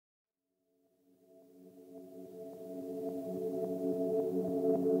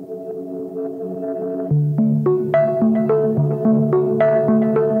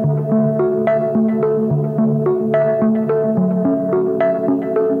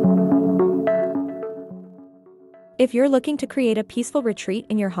If you're looking to create a peaceful retreat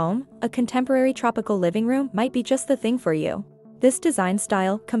in your home, a contemporary tropical living room might be just the thing for you. This design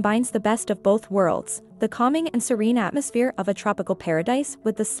style combines the best of both worlds, the calming and serene atmosphere of a tropical paradise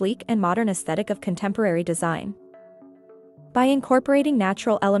with the sleek and modern aesthetic of contemporary design. By incorporating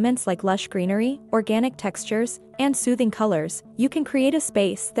natural elements like lush greenery, organic textures, and soothing colors, you can create a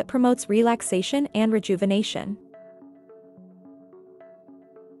space that promotes relaxation and rejuvenation.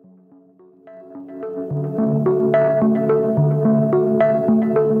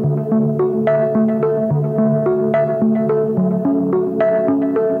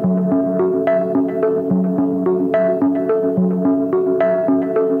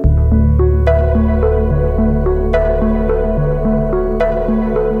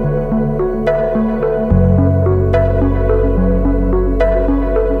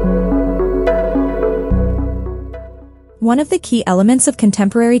 One of the key elements of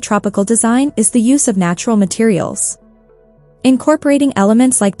contemporary tropical design is the use of natural materials. Incorporating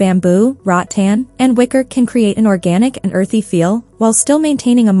elements like bamboo, rattan, and wicker can create an organic and earthy feel, while still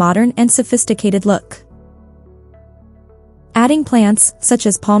maintaining a modern and sophisticated look. Adding plants, such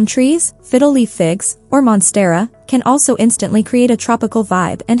as palm trees, fiddle leaf figs, or monstera, can also instantly create a tropical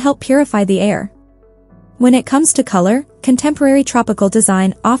vibe and help purify the air. When it comes to color, contemporary tropical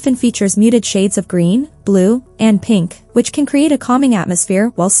design often features muted shades of green, blue, and pink, which can create a calming atmosphere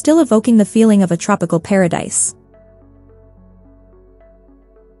while still evoking the feeling of a tropical paradise.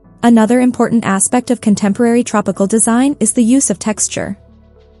 Another important aspect of contemporary tropical design is the use of texture.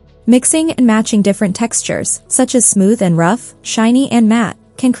 Mixing and matching different textures, such as smooth and rough, shiny and matte,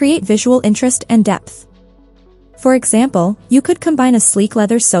 can create visual interest and depth. For example, you could combine a sleek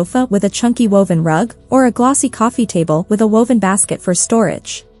leather sofa with a chunky woven rug, or a glossy coffee table with a woven basket for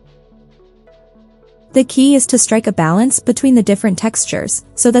storage. The key is to strike a balance between the different textures,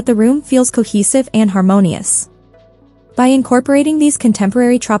 so that the room feels cohesive and harmonious. By incorporating these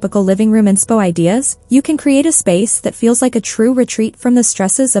contemporary tropical living room inspo ideas, you can create a space that feels like a true retreat from the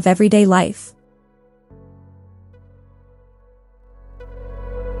stresses of everyday life.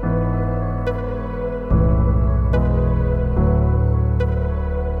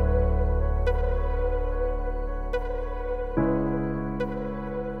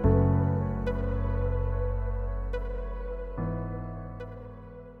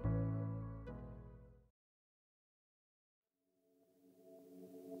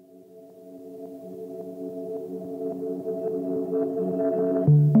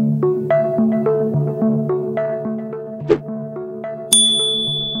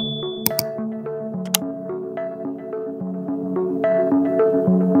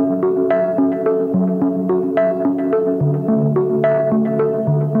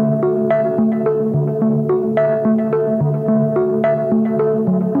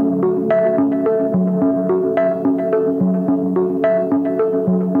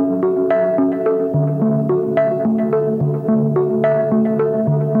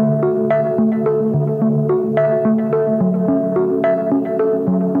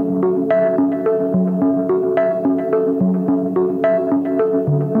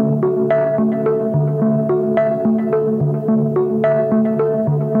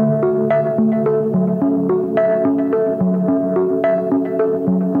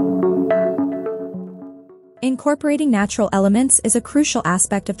 Incorporating natural elements is a crucial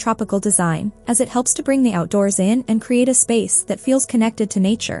aspect of tropical design, as it helps to bring the outdoors in and create a space that feels connected to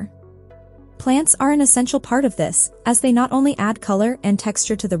nature. Plants are an essential part of this, as they not only add color and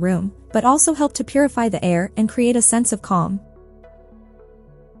texture to the room, but also help to purify the air and create a sense of calm.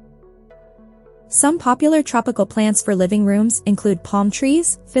 Some popular tropical plants for living rooms include palm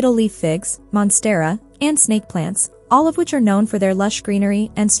trees, fiddle leaf figs, monstera, and snake plants, all of which are known for their lush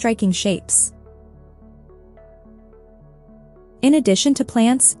greenery and striking shapes. In addition to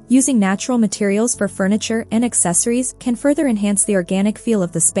plants, using natural materials for furniture and accessories can further enhance the organic feel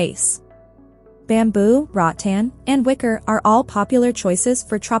of the space. Bamboo, rattan, and wicker are all popular choices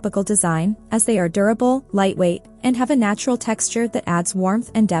for tropical design, as they are durable, lightweight, and have a natural texture that adds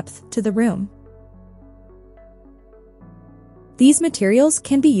warmth and depth to the room. These materials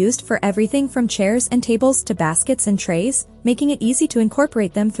can be used for everything from chairs and tables to baskets and trays, making it easy to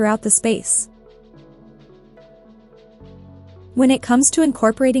incorporate them throughout the space. When it comes to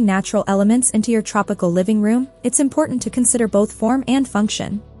incorporating natural elements into your tropical living room, it's important to consider both form and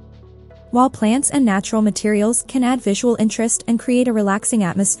function. While plants and natural materials can add visual interest and create a relaxing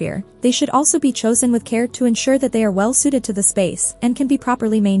atmosphere, they should also be chosen with care to ensure that they are well suited to the space and can be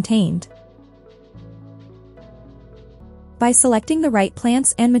properly maintained. By selecting the right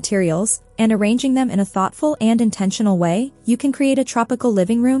plants and materials, and arranging them in a thoughtful and intentional way, you can create a tropical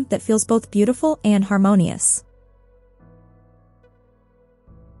living room that feels both beautiful and harmonious.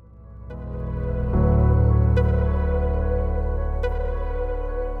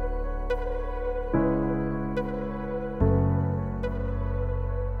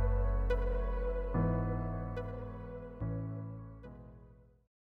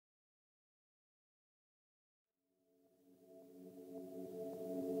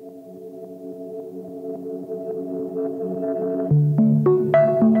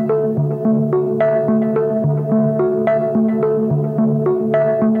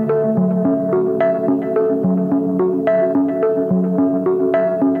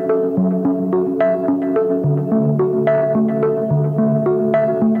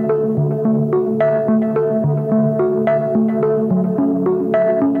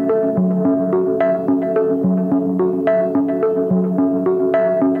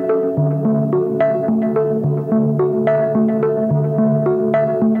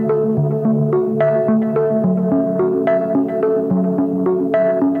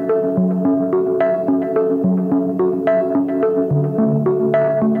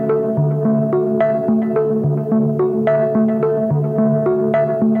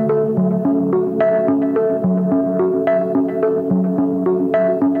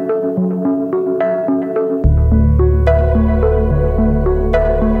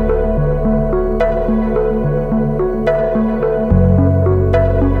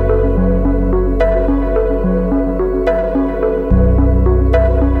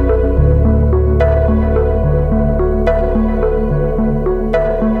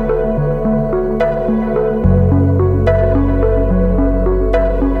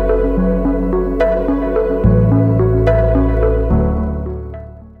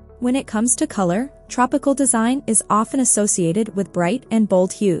 When it comes to color, tropical design is often associated with bright and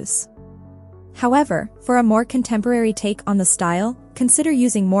bold hues. However, for a more contemporary take on the style, consider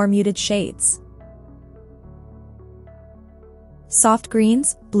using more muted shades. Soft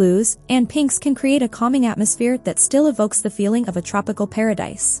greens, blues, and pinks can create a calming atmosphere that still evokes the feeling of a tropical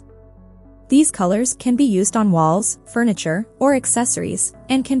paradise. These colors can be used on walls, furniture, or accessories,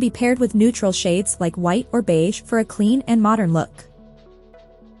 and can be paired with neutral shades like white or beige for a clean and modern look.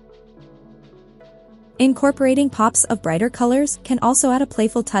 Incorporating pops of brighter colors can also add a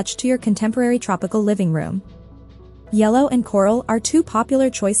playful touch to your contemporary tropical living room. Yellow and coral are two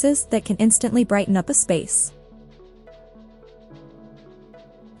popular choices that can instantly brighten up a space.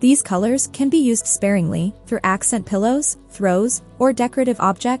 These colors can be used sparingly through accent pillows, throws, or decorative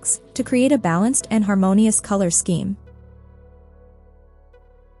objects to create a balanced and harmonious color scheme.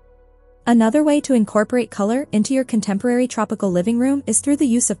 Another way to incorporate color into your contemporary tropical living room is through the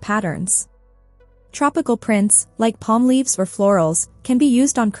use of patterns. Tropical prints, like palm leaves or florals, can be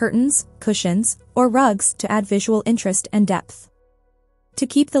used on curtains, cushions, or rugs to add visual interest and depth. To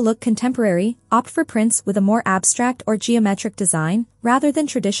keep the look contemporary, opt for prints with a more abstract or geometric design, rather than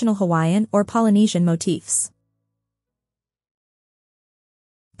traditional Hawaiian or Polynesian motifs.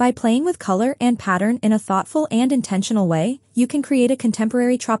 By playing with color and pattern in a thoughtful and intentional way, you can create a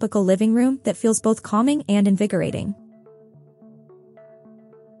contemporary tropical living room that feels both calming and invigorating.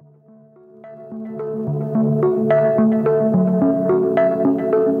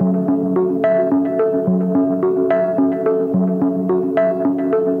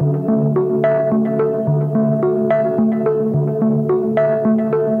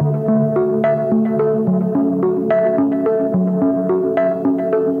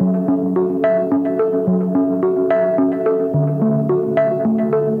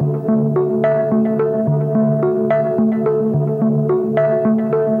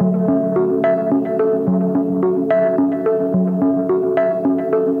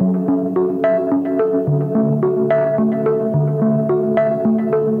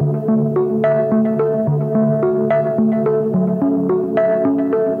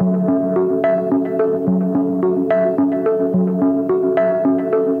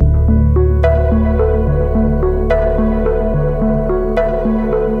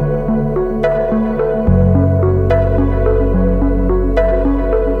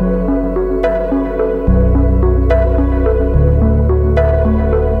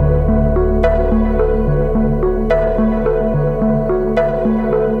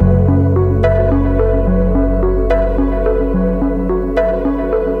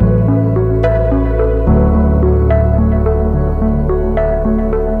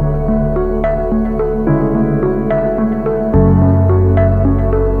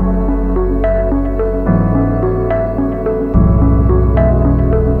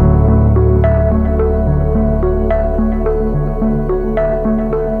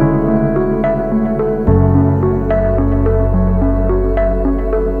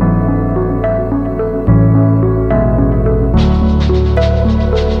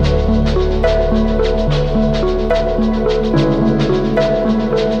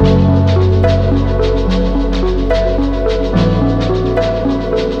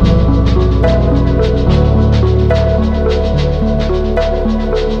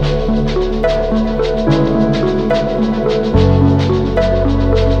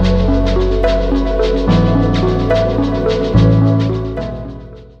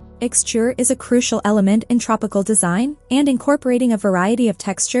 Texture is a crucial element in tropical design, and incorporating a variety of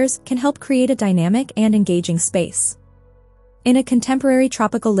textures can help create a dynamic and engaging space. In a contemporary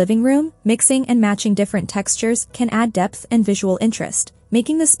tropical living room, mixing and matching different textures can add depth and visual interest,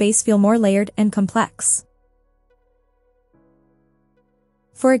 making the space feel more layered and complex.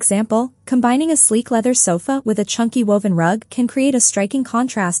 For example, combining a sleek leather sofa with a chunky woven rug can create a striking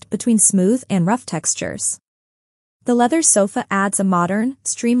contrast between smooth and rough textures. The leather sofa adds a modern,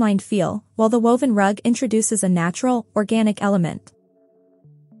 streamlined feel, while the woven rug introduces a natural, organic element.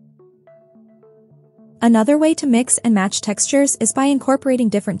 Another way to mix and match textures is by incorporating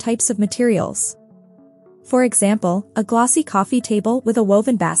different types of materials. For example, a glossy coffee table with a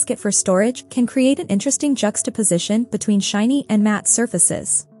woven basket for storage can create an interesting juxtaposition between shiny and matte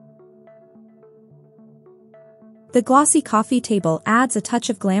surfaces. The glossy coffee table adds a touch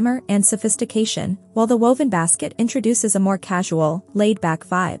of glamour and sophistication, while the woven basket introduces a more casual, laid-back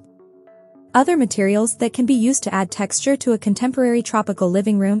vibe. Other materials that can be used to add texture to a contemporary tropical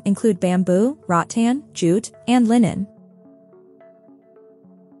living room include bamboo, rattan, jute, and linen.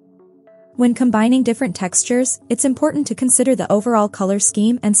 When combining different textures, it's important to consider the overall color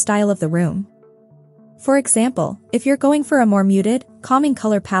scheme and style of the room. For example, if you're going for a more muted, calming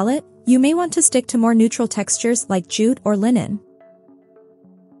color palette, You may want to stick to more neutral textures like jute or linen.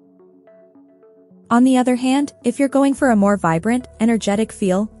 On the other hand, if you're going for a more vibrant, energetic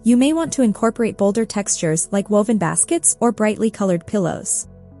feel, you may want to incorporate bolder textures like woven baskets or brightly colored pillows.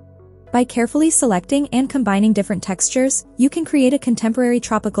 By carefully selecting and combining different textures, you can create a contemporary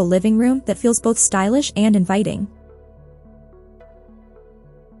tropical living room that feels both stylish and inviting.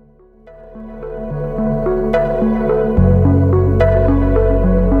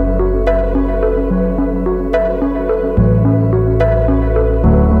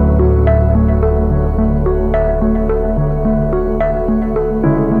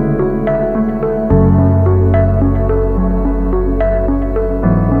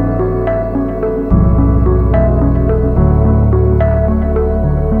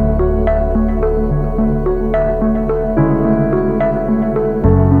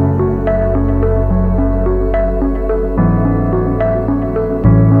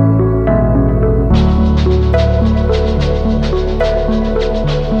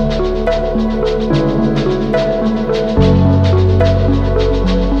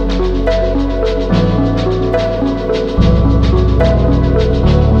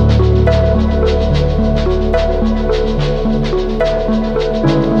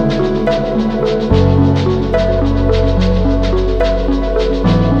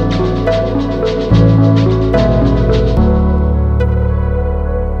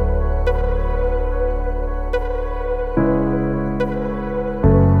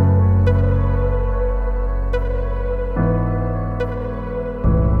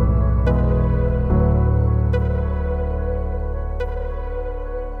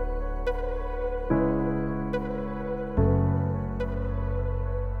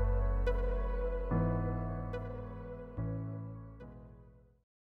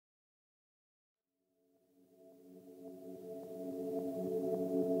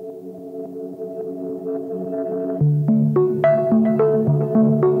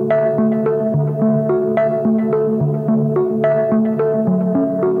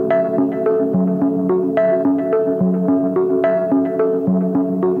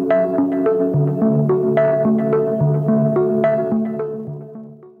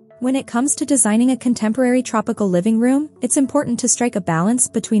 When it comes to designing a contemporary tropical living room, it's important to strike a balance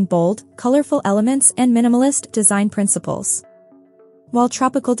between bold, colorful elements and minimalist design principles. While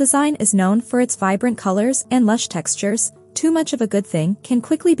tropical design is known for its vibrant colors and lush textures, too much of a good thing can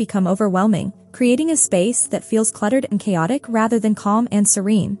quickly become overwhelming, creating a space that feels cluttered and chaotic rather than calm and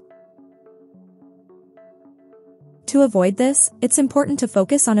serene. To avoid this, it's important to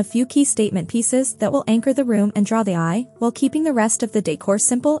focus on a few key statement pieces that will anchor the room and draw the eye, while keeping the rest of the decor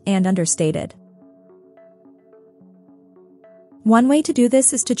simple and understated. One way to do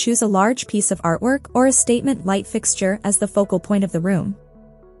this is to choose a large piece of artwork or a statement light fixture as the focal point of the room.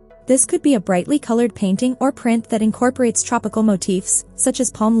 This could be a brightly colored painting or print that incorporates tropical motifs, such as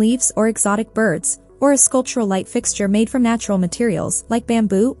palm leaves or exotic birds, or a sculptural light fixture made from natural materials like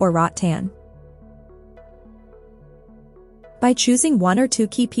bamboo or rattan. By choosing one or two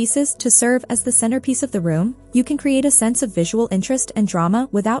key pieces to serve as the centerpiece of the room, you can create a sense of visual interest and drama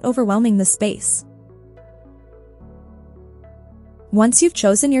without overwhelming the space. Once you've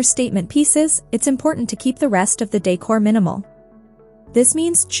chosen your statement pieces, it's important to keep the rest of the decor minimal. This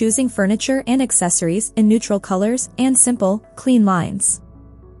means choosing furniture and accessories in neutral colors and simple, clean lines.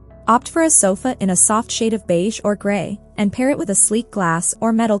 Opt for a sofa in a soft shade of beige or gray, and pair it with a sleek glass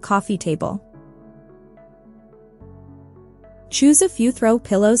or metal coffee table. Choose a few throw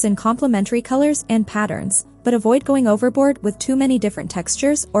pillows in complementary colors and patterns, but avoid going overboard with too many different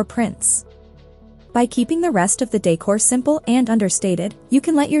textures or prints. By keeping the rest of the decor simple and understated, you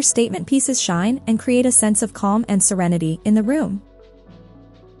can let your statement pieces shine and create a sense of calm and serenity in the room.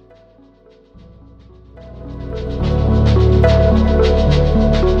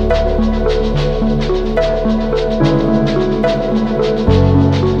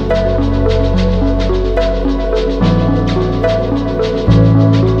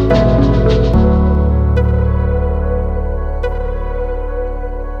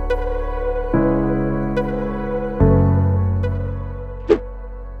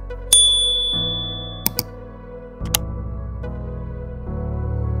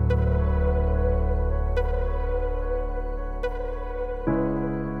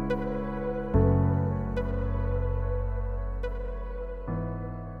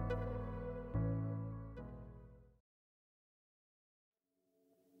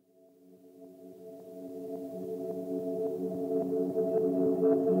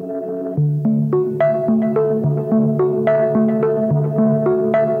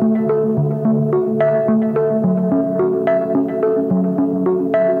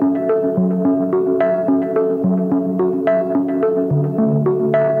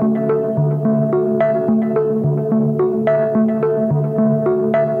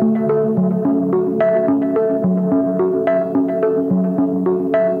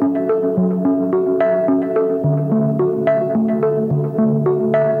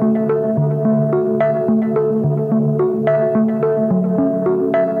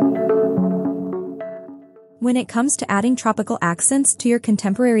 When it comes to adding tropical accents to your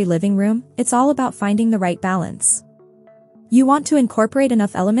contemporary living room, it's all about finding the right balance. You want to incorporate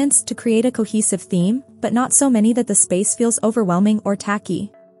enough elements to create a cohesive theme, but not so many that the space feels overwhelming or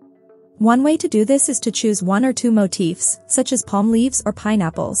tacky. One way to do this is to choose one or two motifs, such as palm leaves or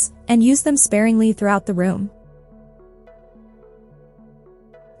pineapples, and use them sparingly throughout the room.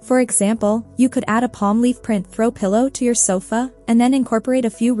 For example, you could add a palm leaf print throw pillow to your sofa, and then incorporate a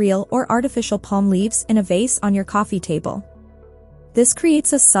few real or artificial palm leaves in a vase on your coffee table. This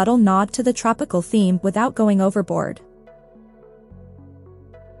creates a subtle nod to the tropical theme without going overboard.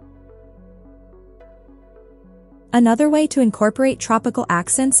 Another way to incorporate tropical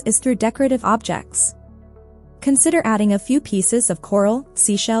accents is through decorative objects. Consider adding a few pieces of coral,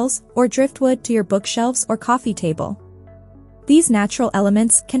 seashells, or driftwood to your bookshelves or coffee table. These natural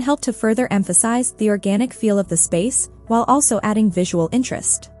elements can help to further emphasize the organic feel of the space, while also adding visual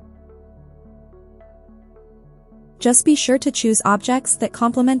interest. Just be sure to choose objects that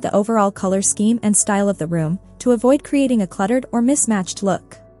complement the overall color scheme and style of the room, to avoid creating a cluttered or mismatched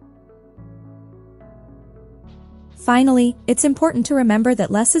look. Finally, it's important to remember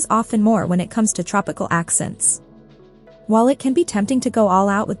that less is often more when it comes to tropical accents. While it can be tempting to go all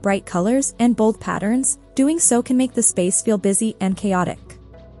out with bright colors and bold patterns, doing so can make the space feel busy and chaotic.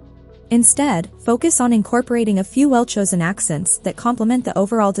 Instead, focus on incorporating a few well-chosen accents that complement the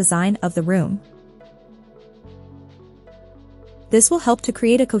overall design of the room. This will help to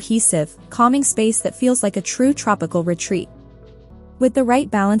create a cohesive, calming space that feels like a true tropical retreat. With the right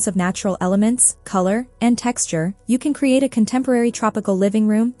balance of natural elements, color, and texture, you can create a contemporary tropical living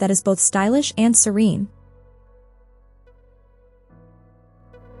room that is both stylish and serene.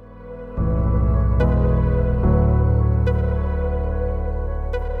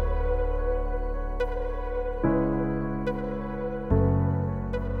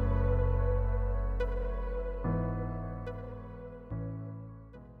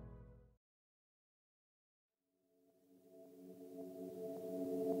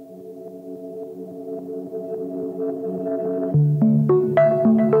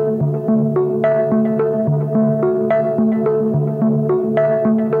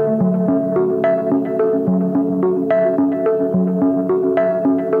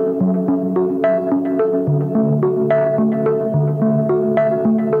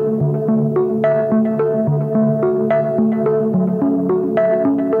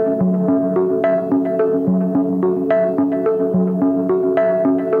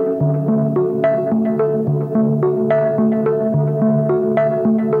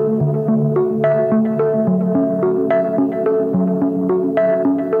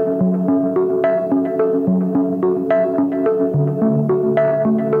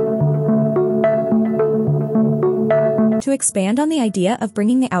 To expand on the idea of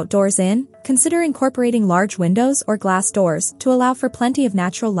bringing the outdoors in, consider incorporating large windows or glass doors to allow for plenty of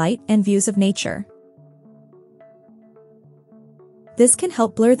natural light and views of nature. This can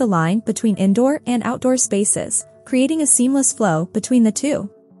help blur the line between indoor and outdoor spaces, creating a seamless flow between the two.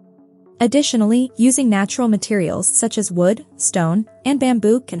 Additionally, using natural materials such as wood, stone, and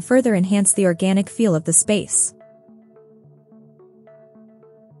bamboo can further enhance the organic feel of the space.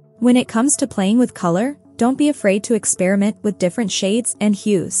 When it comes to playing with color, don't be afraid to experiment with different shades and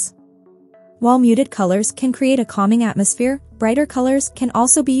hues. While muted colors can create a calming atmosphere, brighter colors can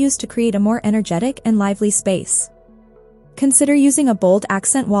also be used to create a more energetic and lively space. Consider using a bold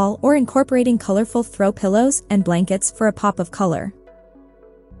accent wall or incorporating colorful throw pillows and blankets for a pop of color.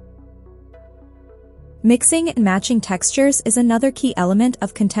 Mixing and matching textures is another key element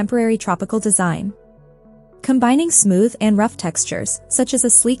of contemporary tropical design. Combining smooth and rough textures, such as a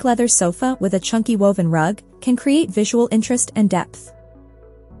sleek leather sofa with a chunky woven rug, can create visual interest and depth.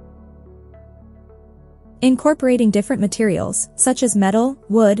 Incorporating different materials, such as metal,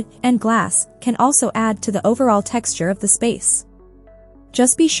 wood, and glass, can also add to the overall texture of the space.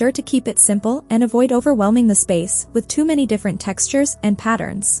 Just be sure to keep it simple and avoid overwhelming the space with too many different textures and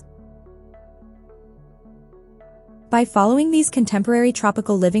patterns. By following these contemporary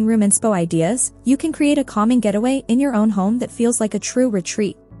tropical living room inspo ideas, you can create a calming getaway in your own home that feels like a true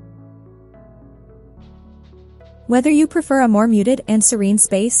retreat. Whether you prefer a more muted and serene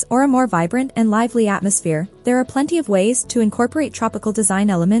space or a more vibrant and lively atmosphere, there are plenty of ways to incorporate tropical design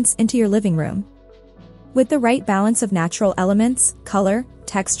elements into your living room. With the right balance of natural elements, color,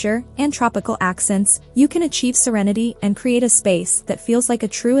 texture, and tropical accents, you can achieve serenity and create a space that feels like a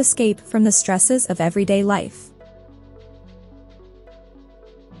true escape from the stresses of everyday life.